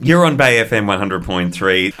You're on Bay FM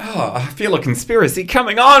 100.3. Oh, I feel a conspiracy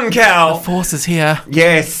coming on, Cal. The force is here.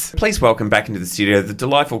 Yes. Please welcome back into the studio the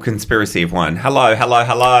delightful conspiracy of one. Hello. Yes,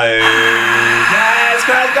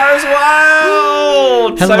 crowd goes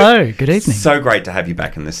wild. Hello, good evening. So great to have you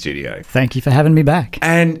back in the studio. Thank you for having me back.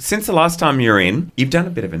 And since the last time you were in, you've done a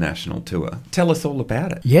bit of a national tour. Tell us all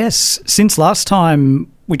about it. Yes, since last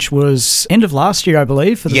time, which was end of last year, I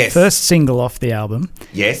believe, for the first single off the album.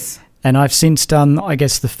 Yes. And I've since done, I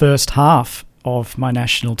guess, the first half of my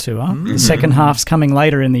national tour. Mm-hmm. The second half's coming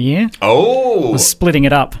later in the year. Oh. We're splitting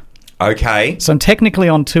it up. Okay. So I'm technically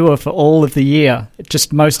on tour for all of the year.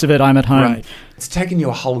 Just most of it I'm at home. Right. It's taken you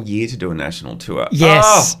a whole year to do a national tour.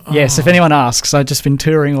 Yes. Oh. Yes, if anyone asks, I've just been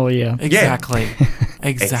touring all year. Exactly.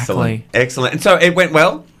 Exactly. Excellent. And so it went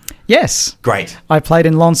well? Yes. Great. I played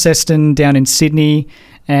in Launceston down in Sydney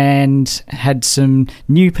and had some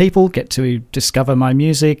new people get to discover my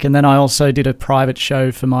music. And then I also did a private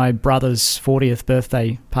show for my brother's 40th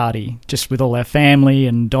birthday party, just with all our family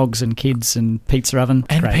and dogs and kids and pizza oven.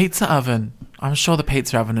 And pizza oven. I'm sure the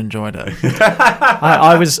pizza oven enjoyed it.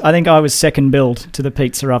 I think I was second billed to the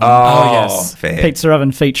pizza oven. Oh yes. Fair. Pizza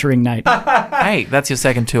oven featuring Nate. Hey, that's your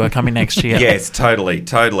second tour coming next year. Yes, totally.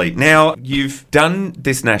 Now, you've done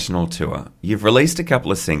this national tour. You've released a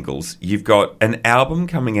couple of singles. You've got an album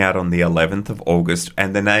coming out on the 11th of August,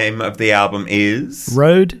 and the name of the album is?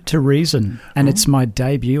 Road to Reason, and it's my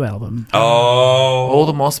debut album. Oh. All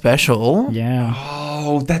the more special. Yeah.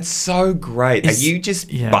 Oh, that's so great. Are you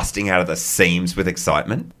just busting out of the seams with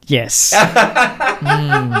excitement? Yes.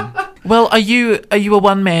 Well, are you a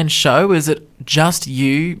one-man show? Is it just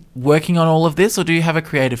you working on all of this, or do you have a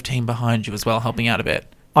creative team behind you as well helping out a bit?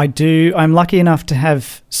 I do. I'm lucky enough to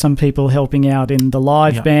have some people helping out in the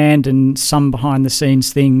live band and some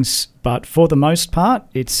behind-the-scenes things, but for the most part,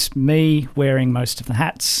 it's me wearing most of the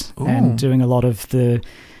hats and doing a lot of the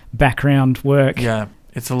background work. Yeah.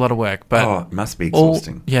 It's a lot of work, but it must be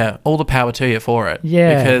exhausting. All the power to you for it.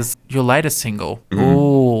 Yeah. Because your latest single,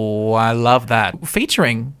 I love that.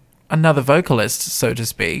 Featuring another vocalist, so to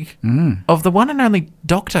speak, of the one and only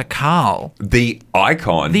Dr. Karl. The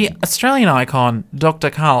icon. The Australian icon, Dr.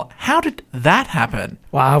 Karl. How did that happen?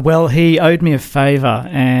 Wow, well, he owed me a favour,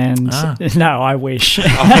 and no, I wish.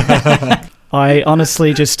 I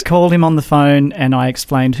honestly just called him on the phone and I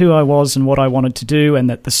explained who I was and what I wanted to do, and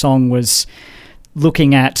that the song was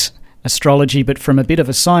looking at astrology, but from a bit of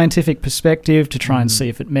a scientific perspective to try and see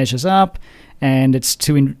if it measures up, and it's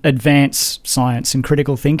to advance science and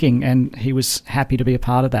critical thinking, and he was happy to be a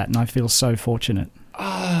part of that, and I feel so fortunate.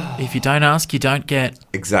 If you don't ask, you don't get.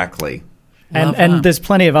 Exactly. And there's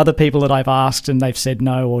plenty of other people that I've asked and they've said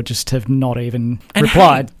no or just have not even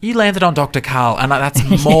replied. Hey, you landed on Dr. Karl, and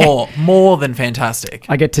that's more than fantastic.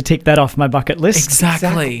 I get to tick that off my bucket list.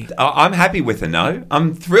 Exactly. I'm happy with a no.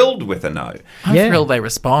 I'm thrilled with a no. I'm thrilled they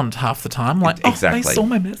respond half the time. Like, they saw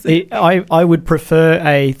my message. I would prefer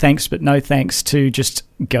a thanks but no thanks to just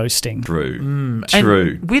ghosting. True.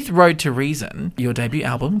 True. And with Road to Reason, your debut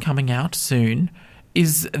album coming out soon,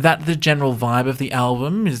 is that the general vibe of the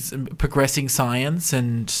album? Is progressing science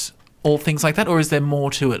and all things like that? Or is there more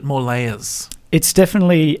to it, more layers? It's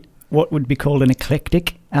definitely what would be called an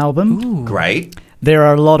eclectic album. Ooh. Great. There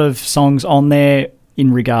are a lot of songs on there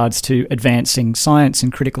in regards to advancing science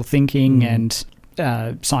and critical thinking and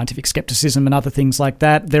scientific skepticism and other things like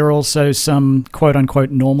that. There are also some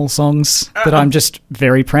quote-unquote normal songs that I'm just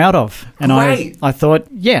very proud of. And I thought,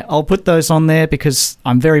 I'll put those on there because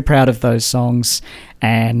I'm very proud of those songs.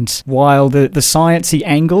 And while the sciencey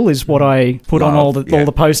angle is what I put on all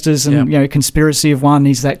the posters and Conspiracy of One,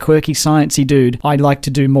 he's that quirky sciencey dude, I like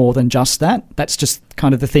to do more than just that. That's just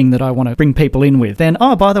kind of the thing that I want to bring people in with. Then,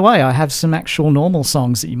 by the way, I have some actual normal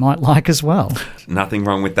songs that you might like as well. Nothing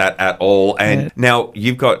wrong with that at all. And now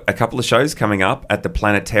you've got a couple of shows coming up at the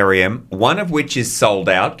Planetarium, one of which is sold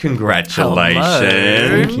out. Congratulations.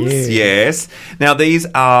 Hello. Thank you. Yes. Now, these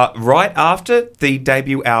are right after the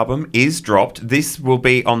debut album is dropped. This will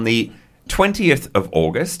be on the 20th of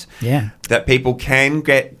August. Yeah. That people can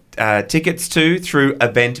get tickets to through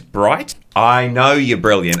Eventbrite. I know you're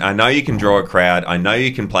brilliant. I know you can draw a crowd. I know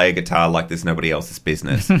you can play a guitar like there's nobody else's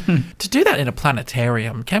business. To do that in a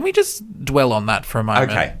planetarium, can we just dwell on that for a moment?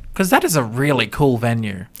 Okay. Because that is a really cool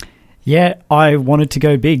venue. Yeah, I wanted to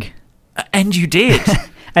go big. And you did.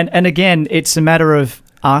 And again, it's a matter of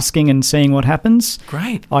asking and seeing what happens.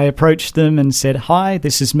 Great. I approached them and said, hi,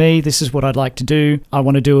 this is me. This is what I'd like to do. I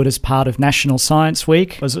want to do it as part of National Science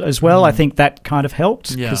Week as well. I think that kind of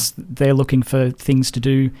helped because they're looking for things to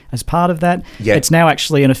do as part of that. Yeah. It's now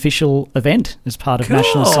actually an official event as part of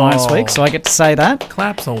National Science Week, so I get to say that.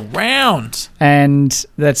 Claps all round. And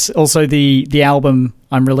that's also the album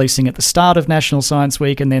I'm releasing at the start of National Science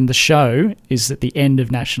Week, and then the show is at the end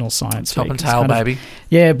of National Science Top Week. and It's tail, kind of- baby.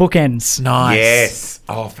 Yeah, bookends. Nice. Yes.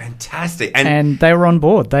 Oh, fantastic. And they were on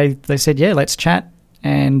board. They said, yeah, let's chat.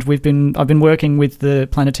 And I've been working with the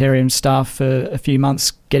planetarium staff for a few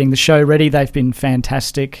months getting the show ready. They've been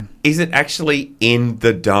fantastic. is it actually in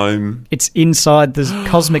the dome? It's inside the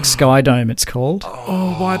Cosmic Sky Dome, it's called.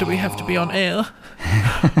 Oh, why do we have to be on air?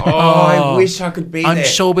 Oh, I wish I could be I'm there.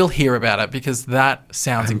 sure we'll hear about it because that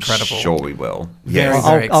sounds I'm incredible. sure we will. Very, Yes.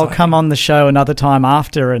 very I'll exciting. come on the show another time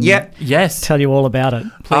after and Yep. Yes. tell you all about it.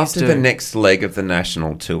 Please After do. the next leg of the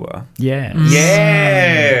national tour. Yeah.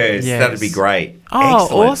 Yes. Yes. That'd be great. Oh,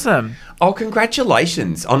 Excellent. awesome. Oh,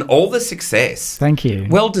 congratulations on all the success. Thank you.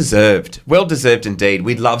 Well deserved. Well deserved indeed.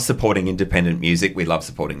 We love supporting independent music. We love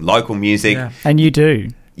supporting local music. Yeah. And you do.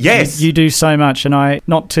 Yes. You do so much, and I,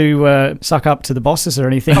 not to suck up to the bosses or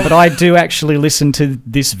anything, but I do actually listen to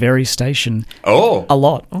this very station Oh. a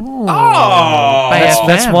lot. Oh.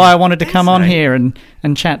 That's FM. why I wanted to come on Fascinating. here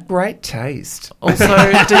and chat. Great taste. Also,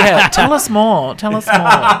 yeah, tell us more. Tell us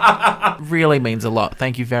more. Really means a lot.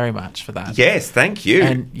 Thank you very much for that. Yes, thank you.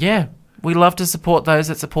 And yeah, we love to support those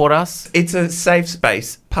that support us. It's a safe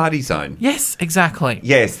space party zone. Yes, exactly.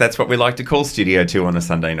 Yes, that's what we like to call Studio 2 on a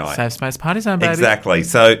Sunday night. Safe Space Party Zone, baby. Exactly.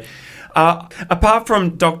 So, apart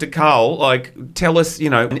from Dr. Carl, like, tell us,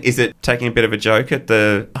 is it taking a bit of a joke at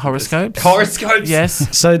the Horoscopes? Horoscopes?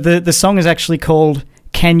 Yes. So the song is actually called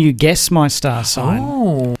Can You Guess My Star Sign?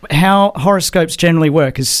 Oh. How horoscopes generally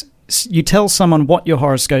work is you tell someone what your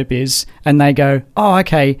horoscope is and they go, oh,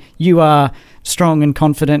 okay, you are strong and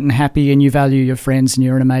confident and happy and you value your friends and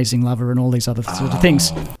you're an amazing lover and all these other sort of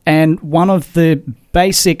things. And one of the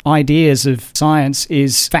basic ideas of science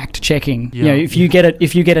is fact checking. Yeah. If you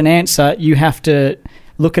get an answer, you have to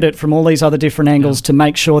look at it from all these other different angles to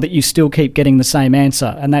make sure that you still keep getting the same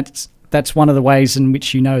answer. And that's one of the ways in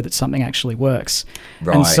which you know that something actually works.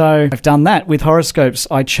 Right. And so I've done that with horoscopes.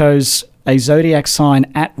 I chose a zodiac sign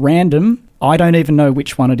at random. I don't even know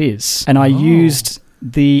which one it is. And I used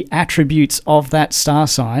the attributes of that star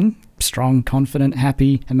sign, strong, confident,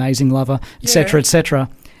 happy, amazing lover, etc., etc.,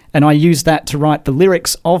 and I used that to write the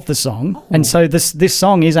lyrics of the song. And so this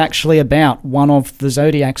song is actually about one of the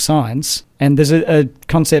zodiac signs. And there's a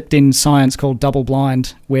concept in science called double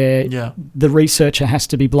blind where the researcher has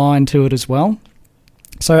to be blind to it as well.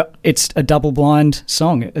 So it's a double blind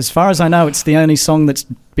song. As far as I know, it's the only song that's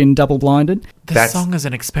been double blinded. This song is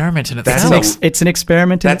an experiment in That's itself. It's an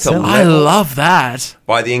experiment in That's a itself. I love that.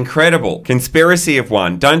 By the incredible Conspiracy of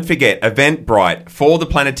One. Don't forget, Eventbrite for the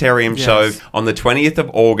Planetarium show on the 20th of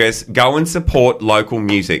August. Go and support local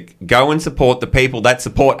music. Go and support the people that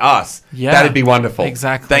support us. Yeah. That'd be wonderful.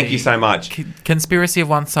 Exactly. Thank you so much. Conspiracy of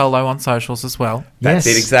One solo on socials as well. That's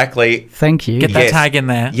Yes. it, exactly. Thank you. Get that Yes. tag in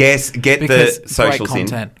there. Yes, get Because the socials great in.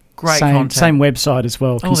 content. Great same, content. same website as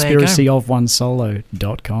well, Oh, there you go.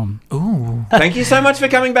 conspiracyofonesolo.com. Ooh. Thank you so much for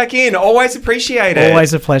coming back in. Always appreciate it.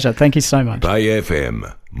 Always a pleasure. Thank you so much. Bay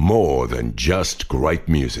FM, more than just great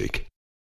music.